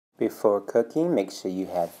Before cooking, make sure you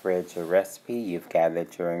have read your recipe, you've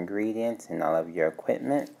gathered your ingredients and all of your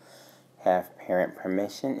equipment, have parent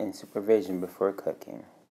permission and supervision before cooking.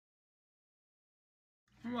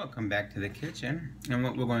 Welcome back to the kitchen. And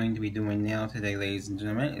what we're going to be doing now today, ladies and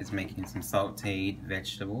gentlemen, is making some sauteed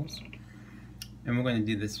vegetables. And we're going to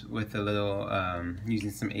do this with a little,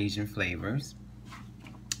 using some Asian flavors.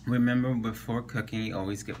 Remember, before cooking, you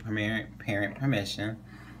always get parent permission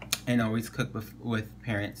and always cook with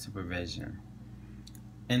parent supervision.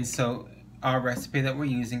 And so our recipe that we're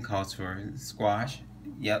using calls for squash,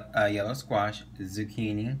 yellow squash,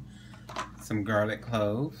 zucchini, some garlic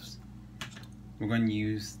cloves. We're going to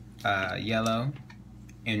use yellow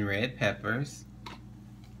and red peppers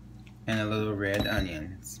and a little red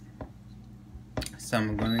onions. So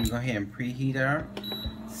I'm going to go ahead and preheat our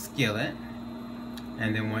skillet,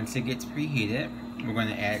 and then once it gets preheated, we're going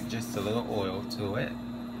to add just a little oil to it,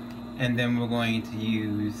 and then we're going to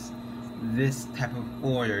use this type of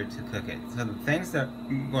order to cook it. So the things that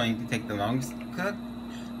are going to take the longest to cook,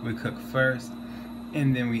 we cook first,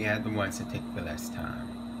 and then we add the ones that take the less time.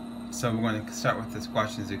 So we're going to start with the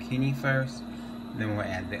squash and zucchini first, then we'll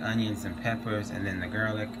add the onions and peppers, and then the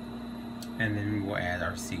garlic, and then we'll add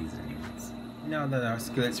our seasonings. Now that our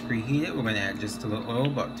skillet's preheated, we're going to add just a little oil,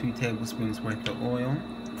 about 2 tablespoons worth of oil.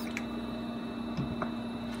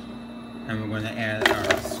 And we're going to add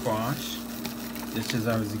our squash, this is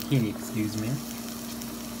our zucchini, excuse me,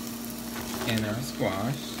 and our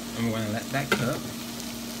squash, and we're going to let that cook.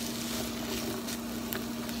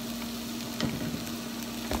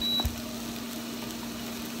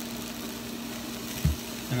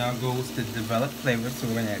 And our goal is to develop flavor, so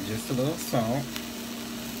we're going to add just a little salt.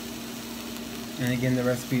 And again, the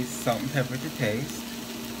recipe is salt and pepper to taste.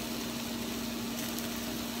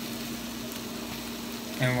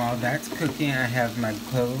 And while that's cooking, I have my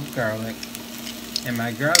clove garlic and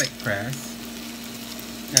my garlic press.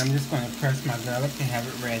 And I'm just going to press my garlic to have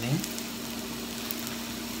it ready.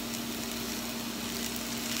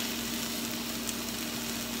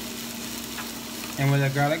 And what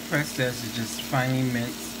a garlic press does is just finely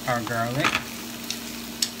mince our garlic,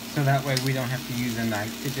 so that way we don't have to use a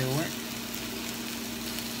knife to do it.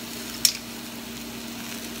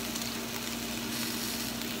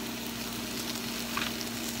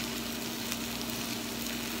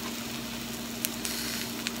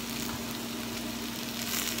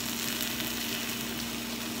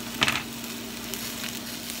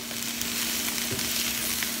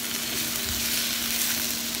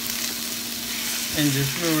 And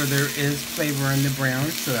just remember, there is flavor in the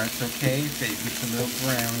brown, so that's okay if it gets a little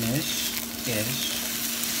brownish-ish.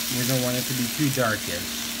 We don't want it to be too darkish.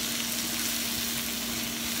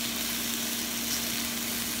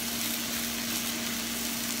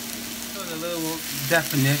 So the little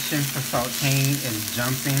definition for sauteing is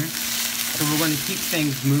jumping. So we're going to keep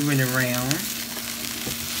things moving around.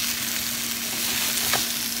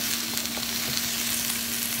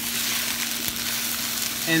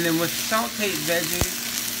 And then with sauteed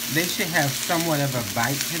veggies, they should have somewhat of a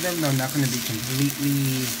bite to them. They're not going to be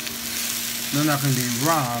completely, they're not going to be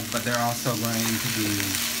raw, but they're also going to be,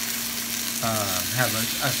 have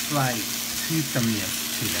a slight toothsomeness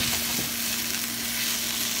to them.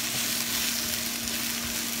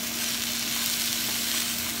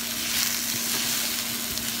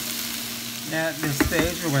 Now at this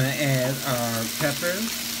stage, we're going to add our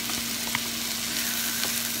peppers.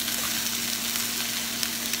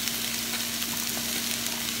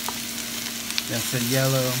 That's a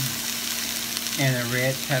yellow and a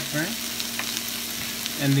red pepper.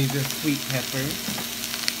 And these are sweet peppers.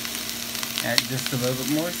 Add just a little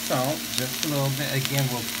bit more salt, just a little bit. Again,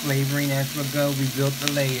 we're flavoring as we go. We built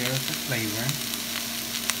the layers of flavor.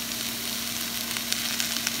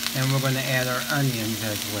 And we're going to add our onions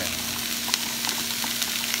as well.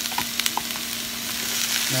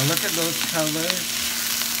 Now look at those colors.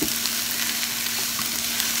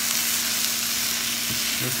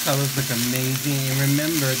 Those colors look amazing, and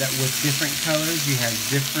remember that with different colors, you have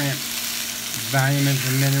different vitamins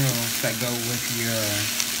and minerals that go with your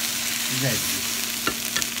veggies.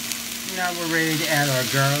 Now we're ready to add our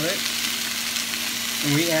garlic.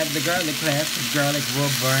 And we add the garlic class because garlic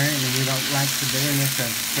will burn, and we don't like the bitterness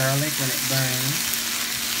of garlic when it burns.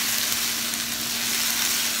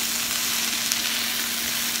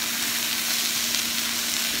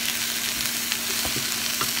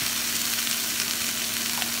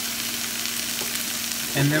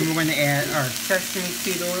 And then we're going to add our sesame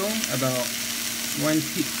seed oil, about 1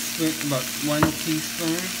 teaspoon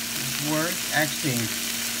worth. Actually,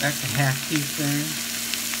 that's a half teaspoon,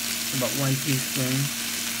 about 1 teaspoon.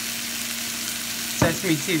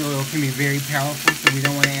 Sesame seed oil can be very powerful, so we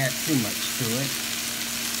don't want to add too much to it.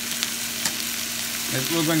 But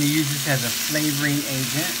we're going to use this as a flavoring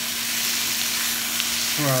agent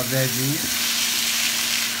for our veggies.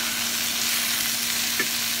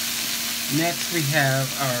 Next we have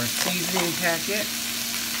our seasoning packet.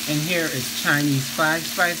 And here is Chinese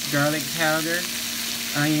 5-spice garlic powder,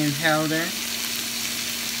 onion powder,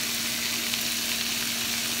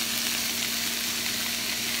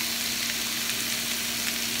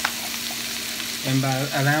 and by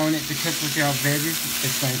allowing it to cook with your veggies,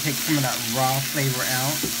 it's going to take some of that raw flavor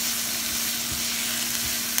out.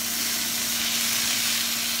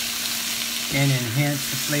 And enhance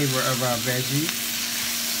the flavor of our veggies.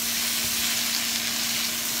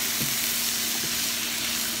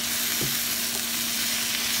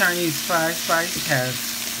 Chinese 5-spice has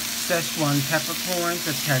Szechuan peppercorns,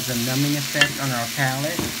 which has a numbing effect on our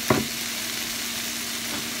palate.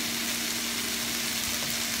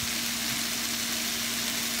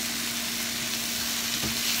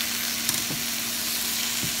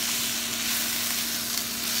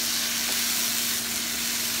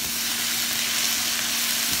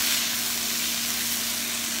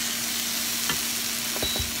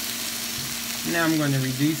 Now I'm going to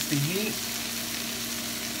reduce the heat.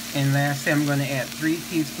 And lastly, I'm going to add 3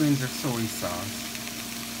 teaspoons of soy sauce.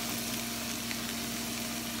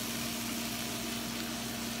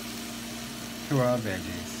 To our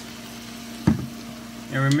veggies.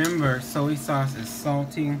 And remember, soy sauce is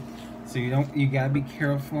salty, so you gotta be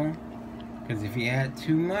careful, because if you add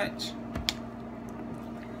too much,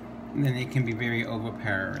 then it can be very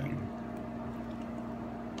overpowering.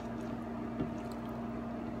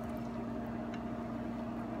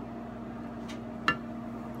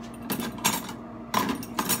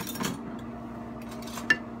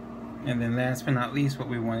 And then last but not least, what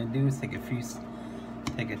we want to do is take a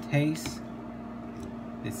taste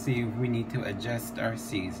to see if we need to adjust our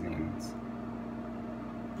seasonings.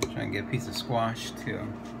 Try and get a piece of squash too.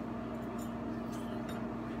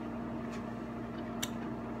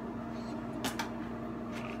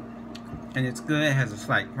 And it's good, it has a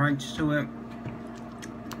slight crunch to it.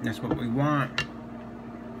 That's what we want.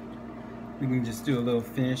 We can just do a little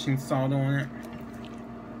finishing salt on it.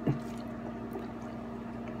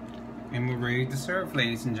 And we're ready to serve,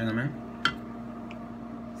 ladies and gentlemen.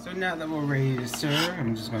 So now that we're ready to serve,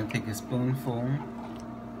 I'm just going to take a spoonful.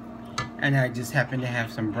 And I just happen to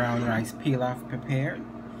have some brown rice pilaf prepared.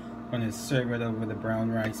 I'm going to serve it over the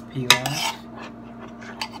brown rice pilaf.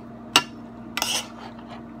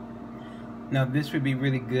 Now this would be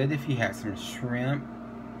really good if you had some shrimp.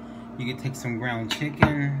 You could take some ground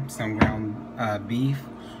chicken, some ground beef,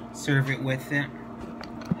 serve it with it.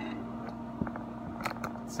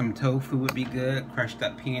 Some tofu would be good, crushed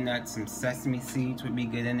up peanuts, some sesame seeds would be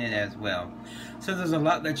good in it as well. So there's a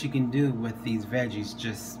lot that you can do with these veggies,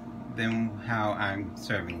 just than how I'm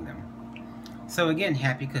serving them. So again,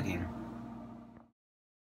 happy cooking.